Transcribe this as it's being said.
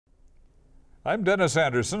I'm Dennis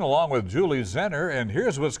Anderson along with Julie Zenner, and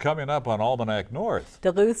here's what's coming up on Almanac North.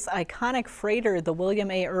 Duluth's iconic freighter, the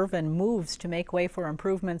William A. Irvin, moves to make way for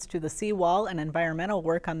improvements to the seawall and environmental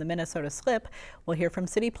work on the Minnesota Slip. We'll hear from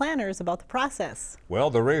city planners about the process.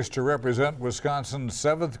 Well, the race to represent Wisconsin's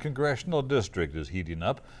 7th Congressional District is heating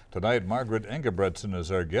up. Tonight, Margaret Engebretson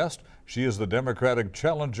is our guest. She is the Democratic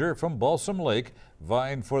challenger from Balsam Lake,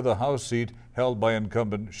 vying for the House seat held by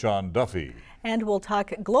incumbent Sean Duffy. And we'll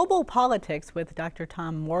talk global politics with Dr.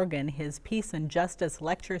 Tom Morgan. His Peace and Justice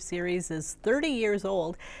lecture series is 30 years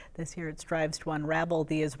old. This year it strives to unravel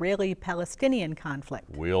the Israeli-Palestinian conflict.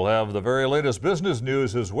 We'll have the very latest business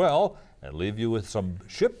news as well and leave you with some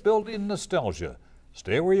shipbuilding nostalgia.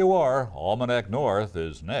 Stay where you are. Almanac North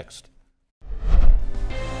is next.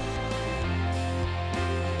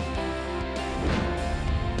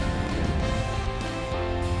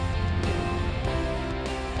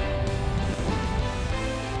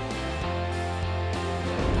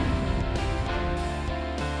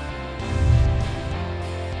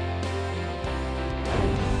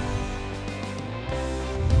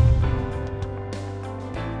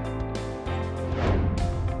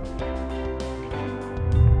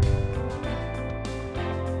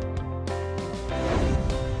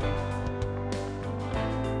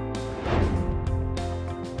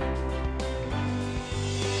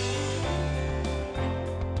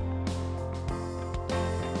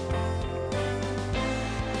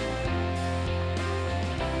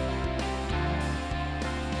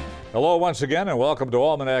 Hello once again and welcome to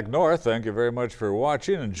Almanac North. Thank you very much for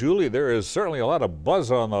watching. And Julie, there is certainly a lot of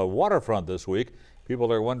buzz on the waterfront this week.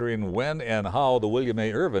 People are wondering when and how the William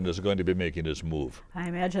A. Irvin is going to be making his move. I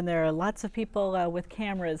imagine there are lots of people with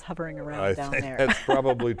cameras hovering around down there. That's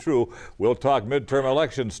probably true. We'll talk midterm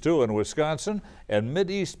elections too in Wisconsin and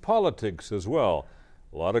Mideast politics as well.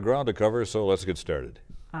 A lot of ground to cover, so let's get started.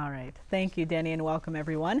 All right. Thank you, Denny, and welcome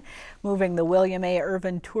everyone. Moving the William A.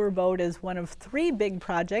 Irvin tour boat is one of 3 big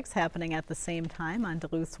projects happening at the same time on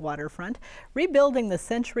Duluth's waterfront. Rebuilding the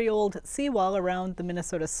century-old seawall around the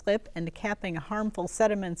Minnesota Slip and capping harmful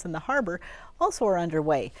sediments in the harbor also are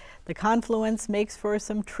underway. The confluence makes for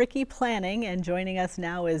some tricky planning, and joining us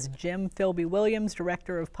now is Jim Filby Williams,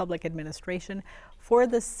 Director of Public Administration for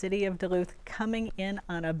the City of Duluth, coming in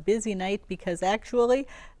on a busy night because actually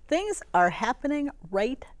things are happening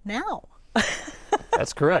right now.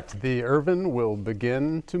 That's correct. The Irvin will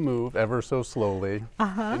begin to move ever so slowly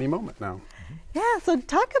any moment now. Yeah, so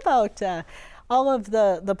talk about all of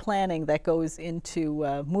the planning that goes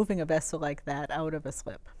into moving a vessel like that out of a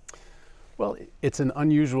slip. Well, it's an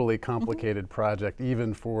unusually complicated project,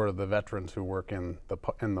 even for the veterans who work in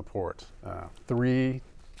the port. 3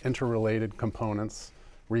 interrelated components: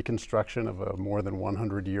 reconstruction of a more than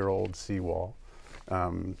 100-year-old seawall,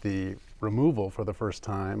 the removal for the first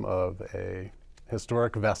time of a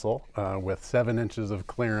historic vessel with 7 inches of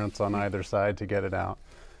clearance on either side to get it out,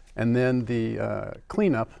 and then the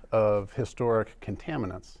cleanup of historic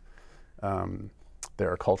contaminants.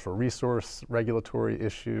 There are cultural resource regulatory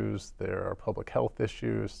issues, there are public health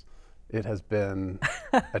issues. It has been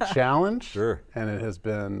a challenge, Sure. And it has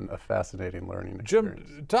been a fascinating learning experience.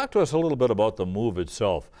 Jim, talk to us a little bit about the move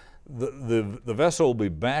itself. The vessel will be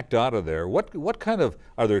backed out of there. What kind of,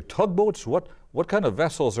 are there tugboats? What kind of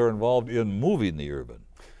vessels are involved in moving the Irvin?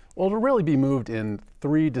 Well, it'll really be moved in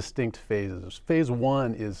 3 distinct phases. Phase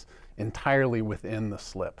 1 is entirely within the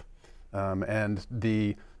slip, and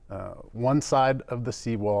the one side of the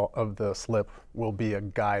seawall of the slip will be a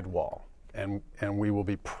guide wall, and we will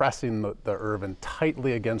be pressing the Irvin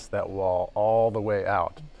tightly against that wall all the way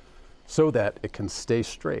out, so that it can stay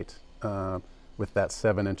straight with that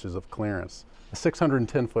 7 inches of clearance. A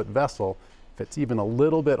 610-foot vessel, if it's even a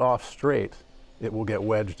little bit off straight, it will get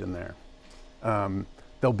wedged in there.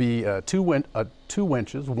 There'll be 2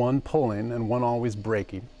 winches, one pulling and one always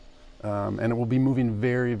braking, and it will be moving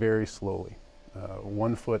very, very slowly,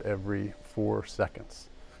 1 foot every 4 seconds.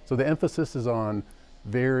 So the emphasis is on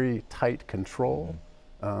very tight control,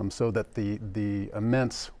 so that the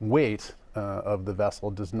immense weight of the vessel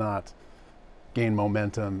does not gain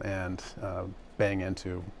momentum and bang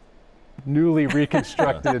into newly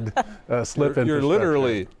reconstructed slip infrastructure. You're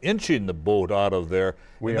literally inching the boat out of there.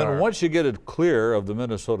 We and then are. Once you get it clear of the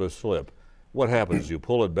Minnesota Slip, what happens? You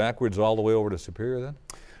pull it backwards all the way over to Superior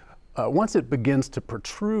then? Once it begins to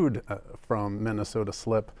protrude from Minnesota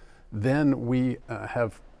Slip, then we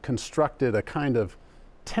have constructed a kind of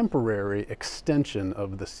temporary extension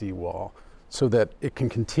of the seawall so that it can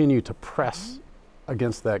continue to press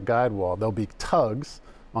against that guide wall. There'll be tugs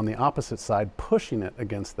on the opposite side pushing it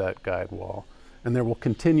against that guide wall, and there will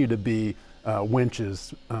continue to be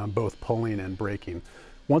winches both pulling and braking.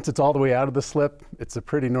 Once it's all the way out of the slip, it's a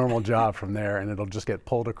pretty normal job from there, and it'll just get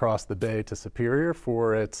pulled across the bay to Superior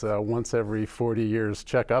for its once every 40 years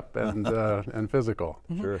checkup and physical.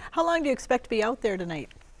 Sure. How long do you expect to be out there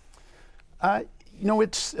tonight? You know,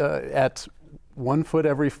 it's at 1 foot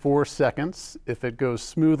every 4 seconds. If it goes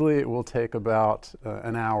smoothly, it will take about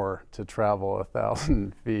an hour to travel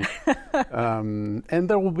 1,000 feet. And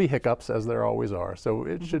there will be hiccups, as there always are. So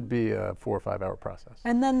it should be a 4 or 5 hour process.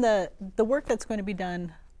 And then the work that's going to be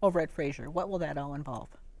done over at Fraser, what will that all involve?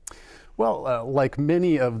 Well, like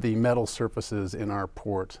many of the metal surfaces in our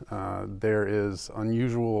port, there is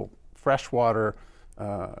unusual freshwater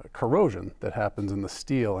corrosion that happens in the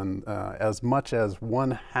steel, and as much as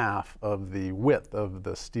 1/2 of the width of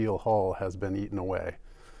the steel hull has been eaten away.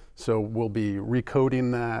 So we'll be recoating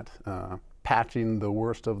that, patching the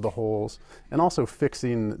worst of the holes, and also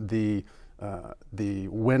fixing the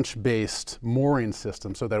winch-based mooring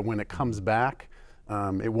system so that when it comes back,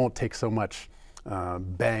 it won't take so much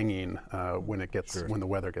banging when the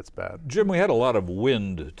weather gets bad. Jim, we had a lot of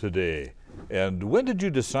wind today. And when did you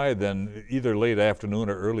decide then, either late afternoon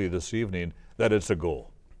or early this evening, that it's a go?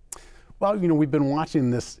 Well, you know, we've been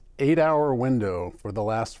watching this 8-hour window for the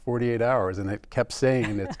last 48 hours, and it kept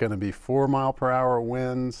saying it's going to be 4-mile-per-hour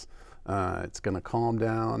winds, it's going to calm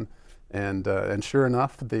down, and sure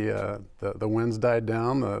enough, the winds died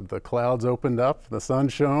down, the clouds opened up, the sun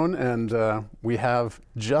shone, and we have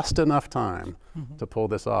just enough time to pull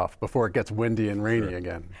this off before it gets windy and rainy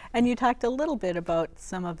again. And you talked a little bit about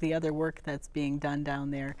some of the other work that's being done down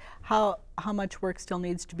there. How much work still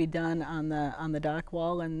needs to be done on the dock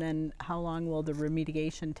wall, and then how long will the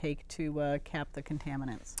remediation take to cap the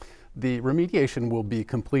contaminants? The remediation will be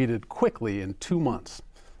completed quickly in 2 months,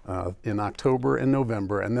 in October and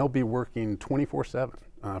November, and they'll be working 24/7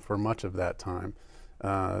 for much of that time.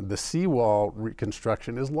 The seawall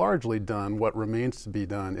reconstruction is largely done. What remains to be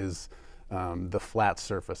done is the flat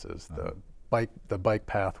surfaces, the bike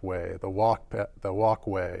pathway, the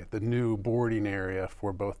walkway, the new boarding area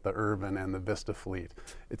for both the Irvin and the Vista fleet.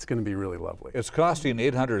 It's going to be really lovely. It's costing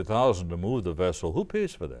 $800,000 to move the vessel. Who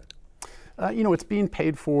pays for that? You know, it's being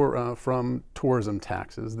paid for from tourism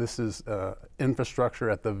taxes. This is infrastructure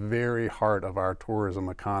at the very heart of our tourism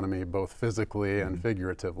economy, both physically and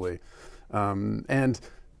figuratively. And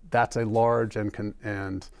that's a large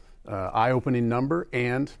and eye-opening number,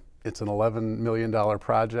 and it's an $11 million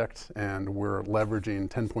project, and we're leveraging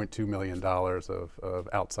 $10.2 million of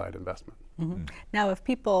outside investment. Now, if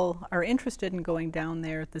people are interested in going down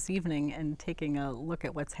there this evening and taking a look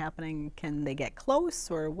at what's happening, can they get close,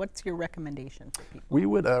 or what's your recommendation for people? We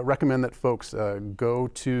would recommend that folks go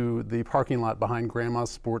to the parking lot behind Grandma's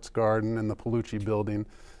Sports Garden and the Palucci building.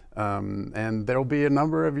 And there'll be a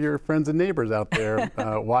number of your friends and neighbors out there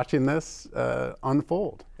watching this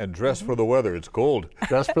unfold. And dress for the weather. It's cold.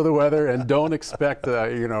 Dress for the weather, and don't expect,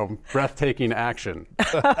 you know, breathtaking action.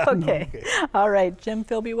 Okay. All right. Jim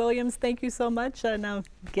Filby Williams, thank you so much. Now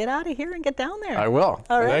get out of here and get down there. I will.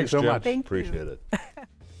 All right. Thanks so Jim. much. Thank you. Appreciate it.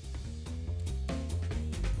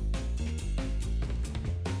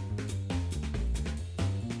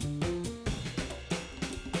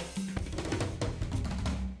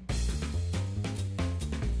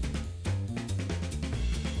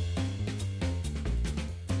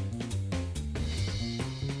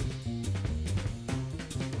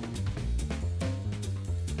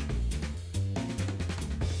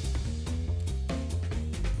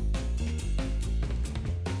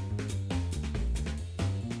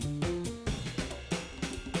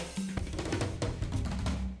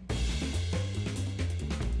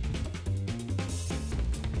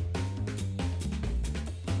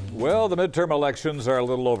 Well, the midterm elections are a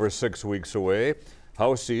little over 6 weeks away.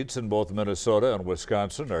 House seats in both Minnesota and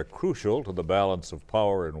Wisconsin are crucial to the balance of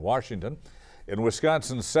power in Washington. In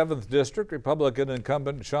Wisconsin's 7th District, Republican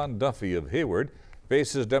incumbent Sean Duffy of Hayward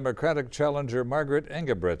faces Democratic challenger Margaret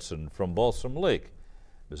Engebretson from Balsam Lake.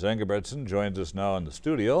 Ms. Engebretson joins us now in the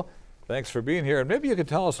studio. Thanks for being here. And maybe you could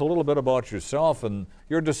tell us a little bit about yourself and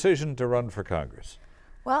your decision to run for Congress.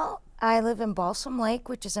 Well, I live in Balsam Lake,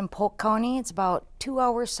 which is in Polk County. It's about 2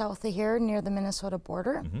 hours south of here, near the Minnesota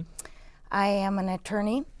border. I am an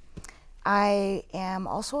attorney. I am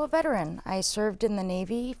also a veteran. I served in the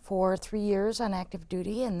Navy for 3 years on active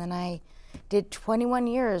duty, and then I did 21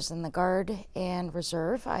 years in the Guard and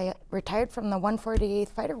Reserve. I retired from the 148th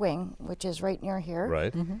Fighter Wing, which is right near here,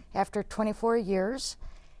 Right. after 24 years.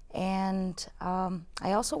 And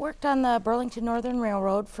I also worked on the Burlington Northern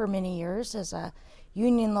Railroad for many years as a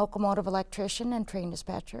union locomotive electrician and train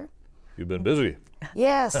dispatcher. You've been busy.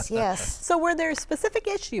 Yes, yes. So were there specific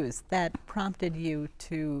issues that prompted you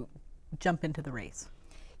to jump into the race?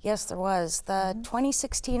 Yes, there was. The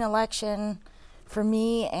 2016 election, for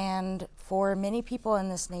me and for many people in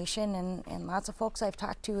this nation and lots of folks I've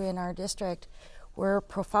talked to in our district, were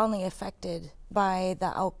profoundly affected by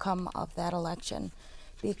the outcome of that election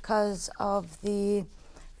because of the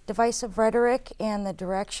divisive rhetoric and the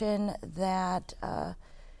direction that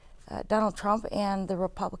Donald Trump and the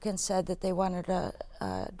Republicans said that they wanted to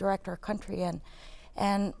direct our country in.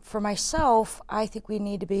 And for myself, I think we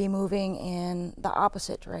need to be moving in the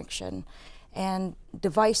opposite direction. And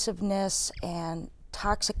divisiveness and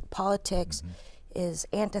toxic politics is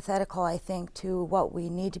antithetical, I think, to what we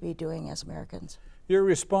need to be doing as Americans. Your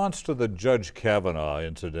response to the Judge Kavanaugh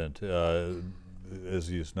incident, as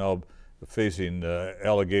he's now facing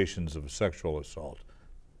allegations of sexual assault.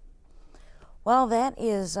 Well, that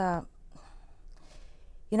is,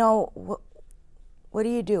 you know, what do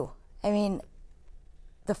you do? I mean,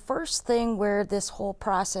 the first thing where this whole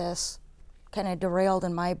process kind of derailed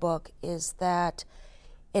in my book is that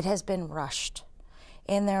it has been rushed.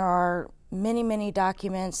 And there are many, many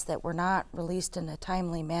documents that were not released in a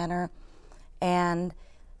timely manner. And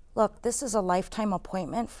look, this is a lifetime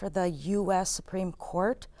appointment for the U.S. Supreme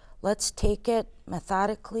Court. Let's take it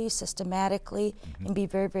methodically, systematically, and be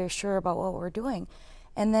very, very sure about what we're doing.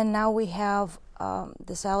 And then now we have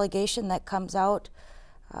this allegation that comes out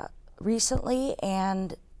recently,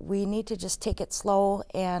 and we need to just take it slow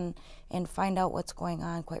and find out what's going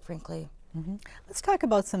on, quite frankly. Let's talk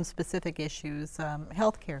about some specific issues.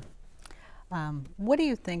 Healthcare. What do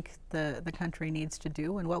you think the country needs to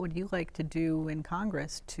do, and what would you like to do in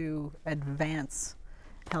Congress to advance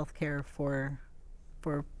healthcare for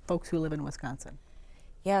folks who live in Wisconsin?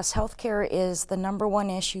 Yes, healthcare is the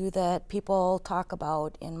 #1 issue that people talk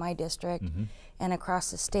about in my district and across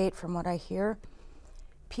the state. From what I hear,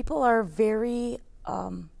 people are very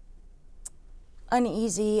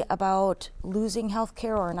uneasy about losing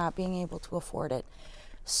healthcare or not being able to afford it.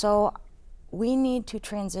 So we need to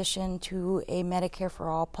transition to a Medicare for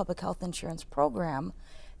All public health insurance program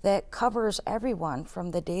that covers everyone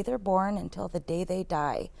from the day they're born until the day they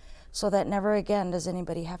die, so that never again does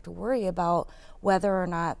anybody have to worry about whether or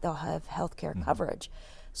not they'll have health care coverage.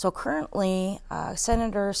 So currently,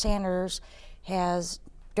 Senator Sanders has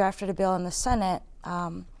drafted a bill in the Senate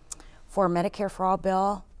for a Medicare for All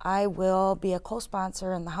bill. I will be a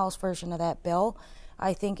co-sponsor in the House version of that bill.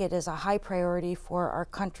 I think it is a high priority for our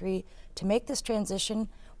country to make this transition.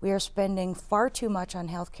 We are spending far too much on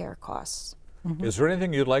health care costs. Is there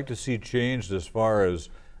anything you'd like to see changed as far as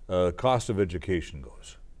cost of education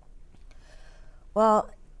goes? Well,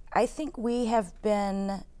 I think we have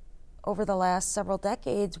been, over the last several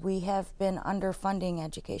decades, we have been underfunding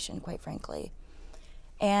education, quite frankly.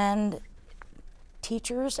 And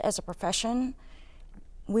teachers as a profession,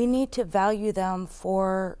 we need to value them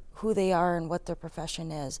for who they are and what their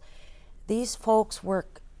profession is. These folks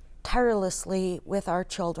work tirelessly with our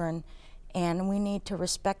children, and we need to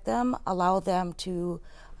respect them, allow them to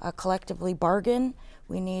collectively bargain.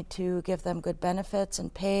 We need to give them good benefits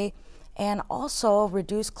and pay, and also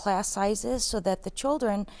reduce class sizes so that the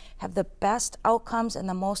children have the best outcomes and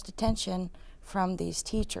the most attention from these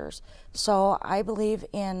teachers. So I believe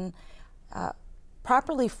in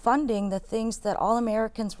properly funding the things that all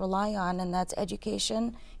Americans rely on, and that's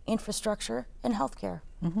education, infrastructure, and healthcare.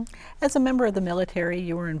 As a member of the military,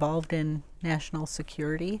 you were involved in national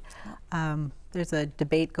security. There's a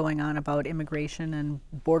debate going on about immigration and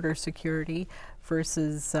border security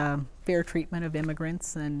versus fair treatment of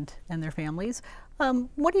immigrants and their families.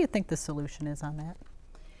 What do you think the solution is on that?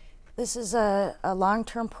 This is a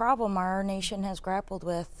long-term problem our nation has grappled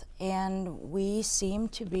with, and we seem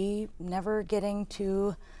to be never getting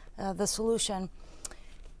to the solution.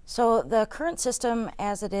 So the current system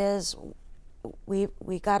as it is,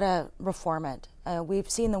 we gotta reform it. We've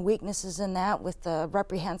seen the weaknesses in that with the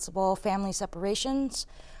reprehensible family separations,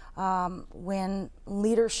 when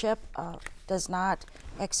leadership does not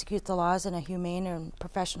execute the laws in a humane and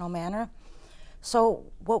professional manner. So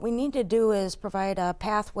what we need to do is provide a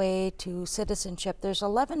pathway to citizenship. There's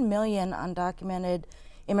 11 million undocumented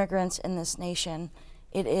immigrants in this nation.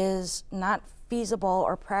 It is not feasible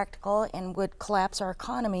or practical and would collapse our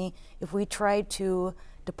economy if we tried to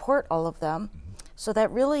deport all of them. So that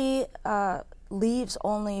really leaves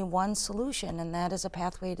only one solution, and that is a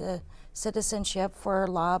pathway to citizenship for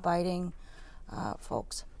law-abiding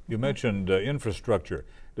folks. You mentioned infrastructure.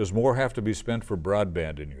 Does more have to be spent for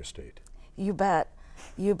broadband in your state? You bet.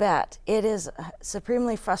 You bet. It is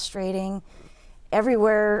supremely frustrating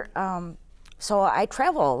everywhere. So I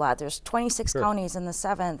travel a lot. There's 26 counties in the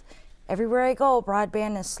 7th. Everywhere I go,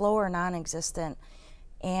 broadband is slow or non-existent.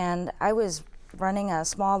 And I was running a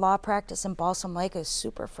small law practice in Balsam Lake is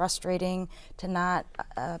super frustrating to not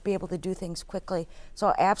be able to do things quickly.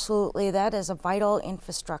 So absolutely, that is a vital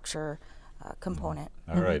infrastructure component.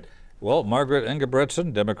 All right. Well, Margaret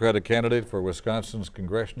Engebretson, Democratic candidate for Wisconsin's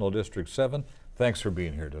Congressional District 7, thanks for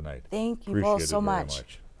being here tonight. Thank you Appreciate both so it very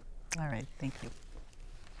much. All right, thank you.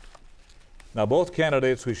 Now, both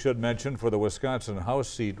candidates, we should mention, for the Wisconsin House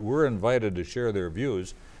seat were invited to share their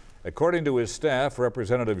views. According to his staff,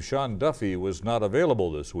 Representative Sean Duffy was not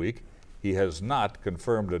available this week. He has not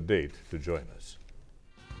confirmed a date to join us.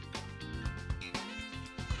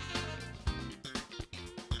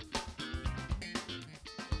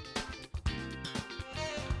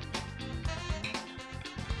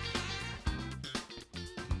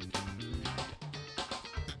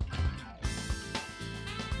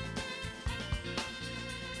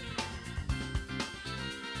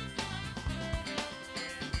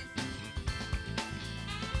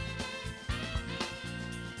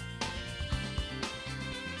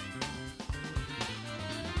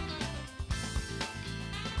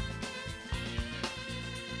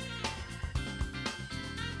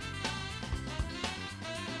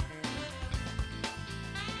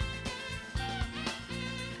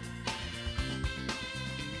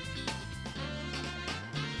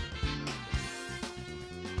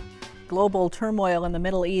 Global turmoil in the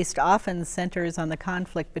Middle East often centers on the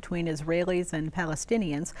conflict between Israelis and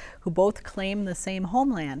Palestinians, who both claim the same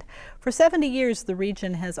homeland. For 70 years, the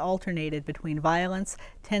region has alternated between violence,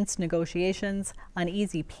 tense negotiations,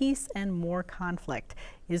 uneasy peace, and more conflict.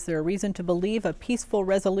 Is there a reason to believe a peaceful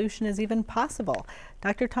resolution is even possible?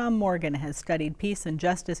 Dr. Tom Morgan has studied peace and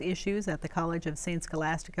justice issues at the College of St.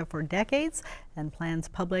 Scholastica for decades and plans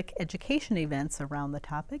public education events around the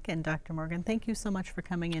topic. And Dr. Morgan, thank you so much for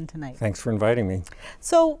coming in tonight. Thanks for inviting me.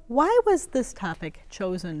 So why was this topic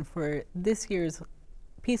chosen for this year's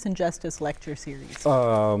Peace and Justice lecture series? A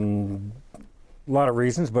lot of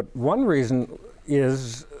reasons, but one reason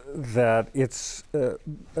is that it's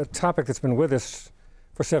a topic that's been with us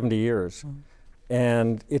for 70 years.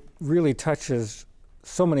 And it really touches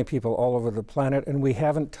so many people all over the planet, and we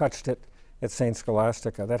haven't touched it at St.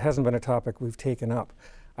 Scholastica. That hasn't been a topic we've taken up.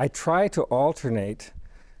 I try to alternate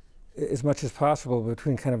as much as possible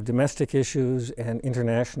between kind of domestic issues and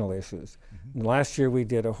international issues. And last year we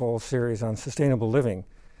did a whole series on sustainable living.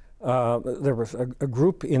 There was a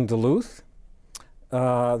group in Duluth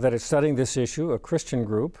that is studying this issue, a Christian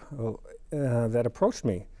group, that approached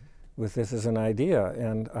me with this as an idea,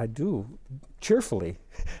 and I do cheerfully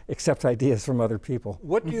accept ideas from other people.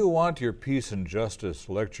 What do you want your peace and justice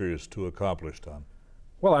lectures to accomplish, Tom?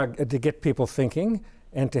 Well, to get people thinking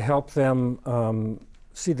and to help them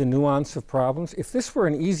see the nuance of problems. If this were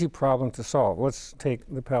an easy problem to solve, let's take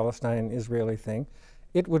the Palestine-Israeli thing,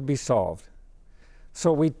 it would be solved.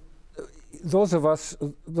 So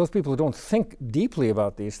those people who don't think deeply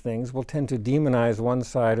about these things will tend to demonize one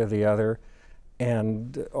side or the other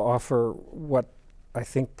and offer what I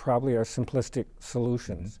think probably are simplistic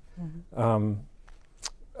solutions.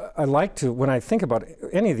 I like to, when I think about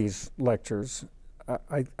any of these lectures,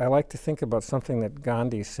 I like to think about something that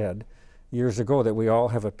Gandhi said years ago, that we all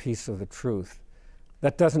have a piece of the truth.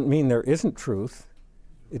 That doesn't mean there isn't truth.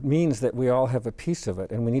 It means that we all have a piece of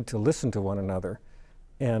it, and we need to listen to one another.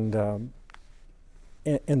 And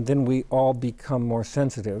then we all become more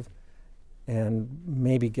sensitive and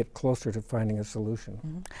maybe get closer to finding a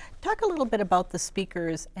solution. Talk a little bit about the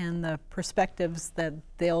speakers and the perspectives that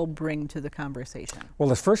they'll bring to the conversation. Well,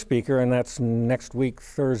 the first speaker, and that's next week,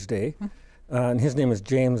 Thursday, and his name is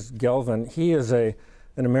James Gelvin. He is an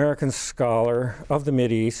American scholar of the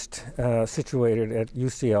Mideast, situated at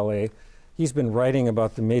UCLA. He's been writing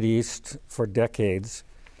about the Mideast for decades.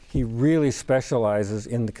 He really specializes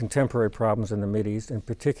in the contemporary problems in the Mideast, in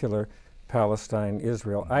particular Palestine,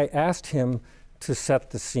 Israel. I asked him to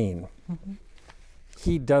set the scene.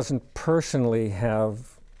 He doesn't personally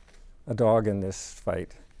have a dog in this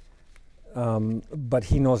fight, but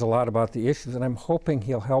he knows a lot about the issues, and I'm hoping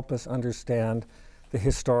he'll help us understand the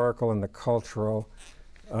historical and the cultural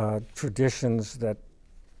traditions that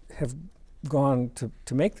have gone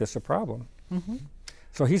to make this a problem.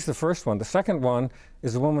 So he's the first one. The second one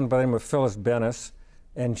is a woman by the name of Phyllis Bennis,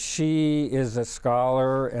 and she is a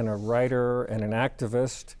scholar and a writer and an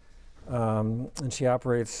activist, and she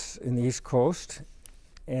operates in the East Coast,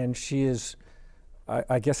 and she is,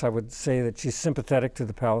 I guess I would say that she's sympathetic to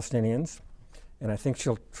the Palestinians, and I think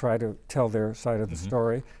she'll try to tell their side of the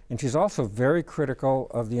story. And she's also very critical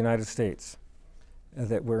of the United States,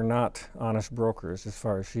 that we're not honest brokers as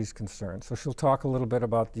far as she's concerned. So she'll talk a little bit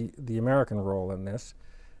about the American role in this.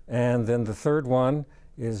 And then the third one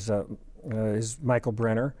is Michael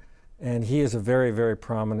Brenner, And he is a very, very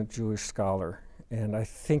prominent Jewish scholar. And I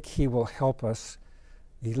think he will help us,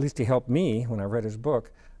 at least he helped me when I read his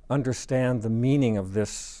book, understand the meaning of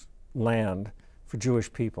this land for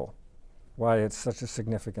Jewish people, why it's such a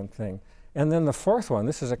significant thing. And then the fourth one,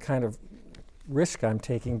 this is a kind of risk I'm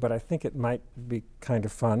taking, but I think it might be kind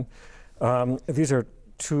of fun. These are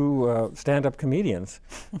two stand-up comedians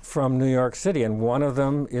from New York City, and one of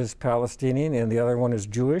them is Palestinian and the other one is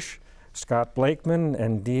Jewish, Scott Blakeman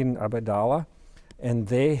and Dean Abedallah. And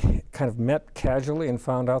they kind of met casually and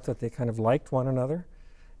found out that they kind of liked one another,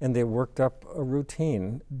 and they worked up a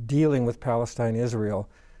routine dealing with Palestine-Israel.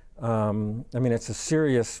 I mean, it's a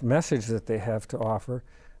serious message that they have to offer,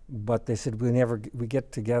 but they said we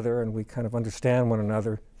get together and we kind of understand one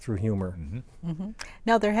another through humor.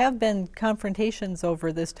 Now, there have been confrontations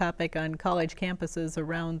over this topic on college campuses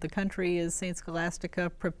around the country. Is St.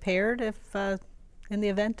 Scholastica prepared if, in the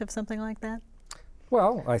event of something like that?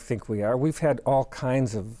 Well, I think we are. We've had all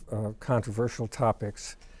kinds of controversial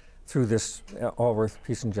topics through this Allworth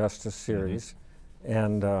Peace and Justice series,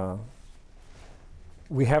 and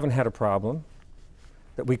we haven't had a problem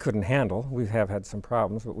that we couldn't handle. We have had some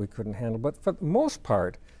problems, but we couldn't handle. But for the most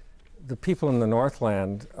part, the people in the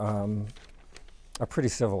Northland are pretty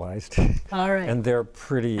civilized. All right. And they're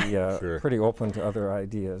pretty pretty open to other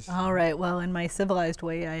ideas. All right. Well, in my civilized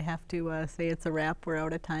way, I have to say it's a wrap. We're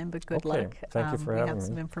out of time, but good luck. Thank you for having me. We have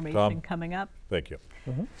some information Tom, coming up. Thank you.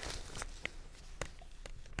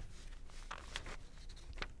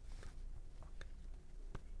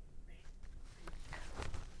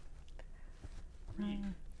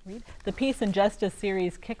 The Peace and Justice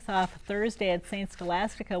series kicks off Thursday at St.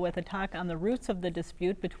 Scholastica with a talk on the roots of the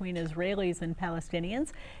dispute between Israelis and Palestinians.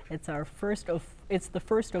 It's the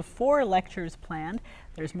first of 4 lectures planned.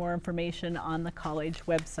 There's more information on the college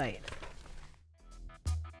website.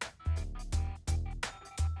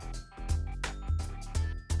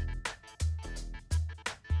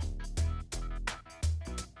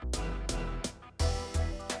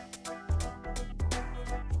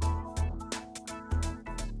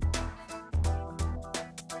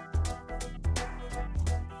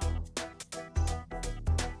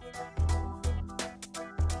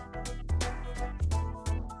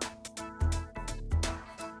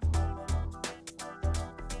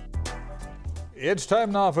 It's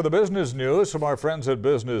time now for the business news from our friends at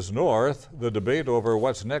Business North. The debate over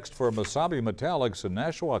what's next for Mesabi Metallics in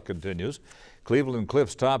Nashua continues. Cleveland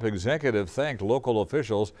Cliffs top executive thanked local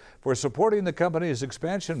officials for supporting the company's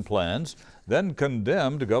expansion plans, then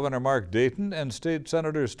condemned Governor Mark Dayton and State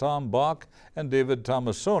Senators Tom Bach and David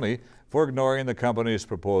Tomasoni for ignoring the company's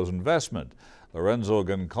proposed investment. Lorenzo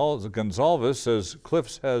Gonzalez says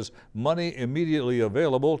Cliffs has money immediately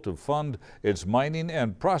available to fund its mining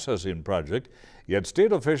and processing project, yet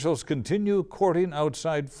state officials continue courting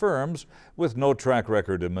outside firms with no track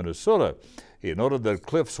record in Minnesota. He noted that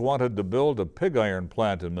Cliffs wanted to build a pig iron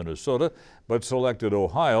plant in Minnesota, but selected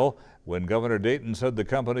Ohio when Governor Dayton said the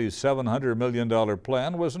company's $700 million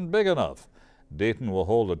plan wasn't big enough. Dayton will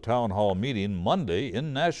hold a town hall meeting Monday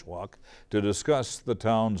in Nashua to discuss the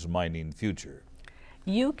town's mining future.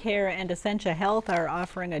 UCare and Essentia Health are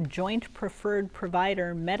offering a joint preferred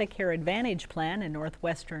provider Medicare Advantage plan in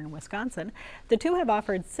northwestern Wisconsin. The two have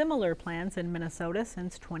offered similar plans in Minnesota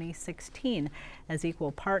since 2016. As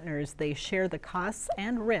equal partners, they share the costs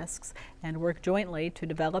and risks and work jointly to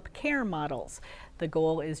develop care models. The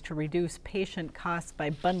goal is to reduce patient costs by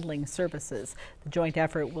bundling services. The joint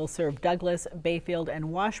effort will serve Douglas, Bayfield,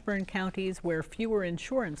 and Washburn counties where fewer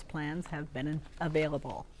insurance plans have been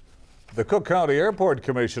available. The Cook County Airport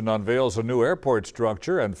Commission unveils a new airport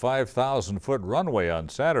structure and 5,000-foot runway on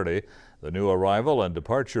Saturday. The new arrival and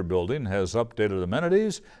departure building has updated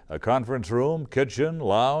amenities, a conference room, kitchen,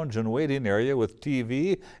 lounge, and waiting area with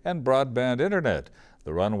TV and broadband internet.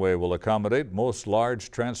 The runway will accommodate most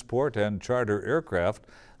large transport and charter aircraft.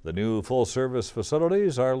 The new full-service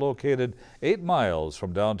facilities are located 8 miles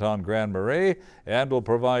from downtown Grand Marais and will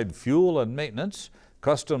provide fuel and maintenance,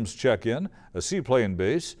 customs check-in, a seaplane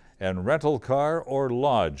base, and rental car or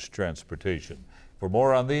lodge transportation. For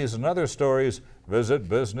more on these and other stories, visit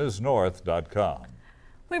businessnorth.com.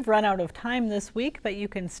 We've run out of time this week, but you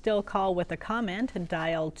can still call with a comment and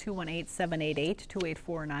dial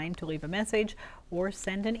 218-788-2849 to leave a message or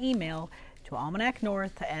send an email to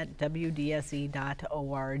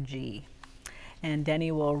almanacnorth@wdse.org. And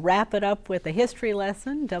Denny will wrap it up with a history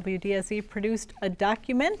lesson. WDSE produced a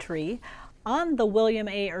documentary on the William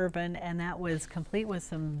A. Irvin, and that was complete with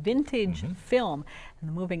some vintage film. And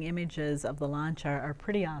the moving images of the launch are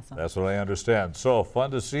pretty awesome. That's what I understand. So fun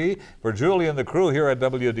to see. For Julie and the crew here at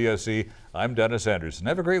WDSE, I'm Dennis Anderson.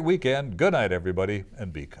 Have a great weekend. Good night, everybody,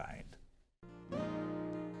 and be kind.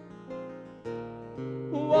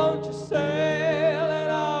 won't you sail in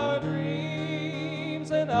our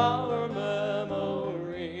dreams and our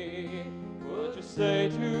memory? Would you say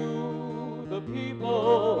to the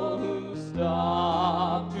people who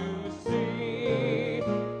stop to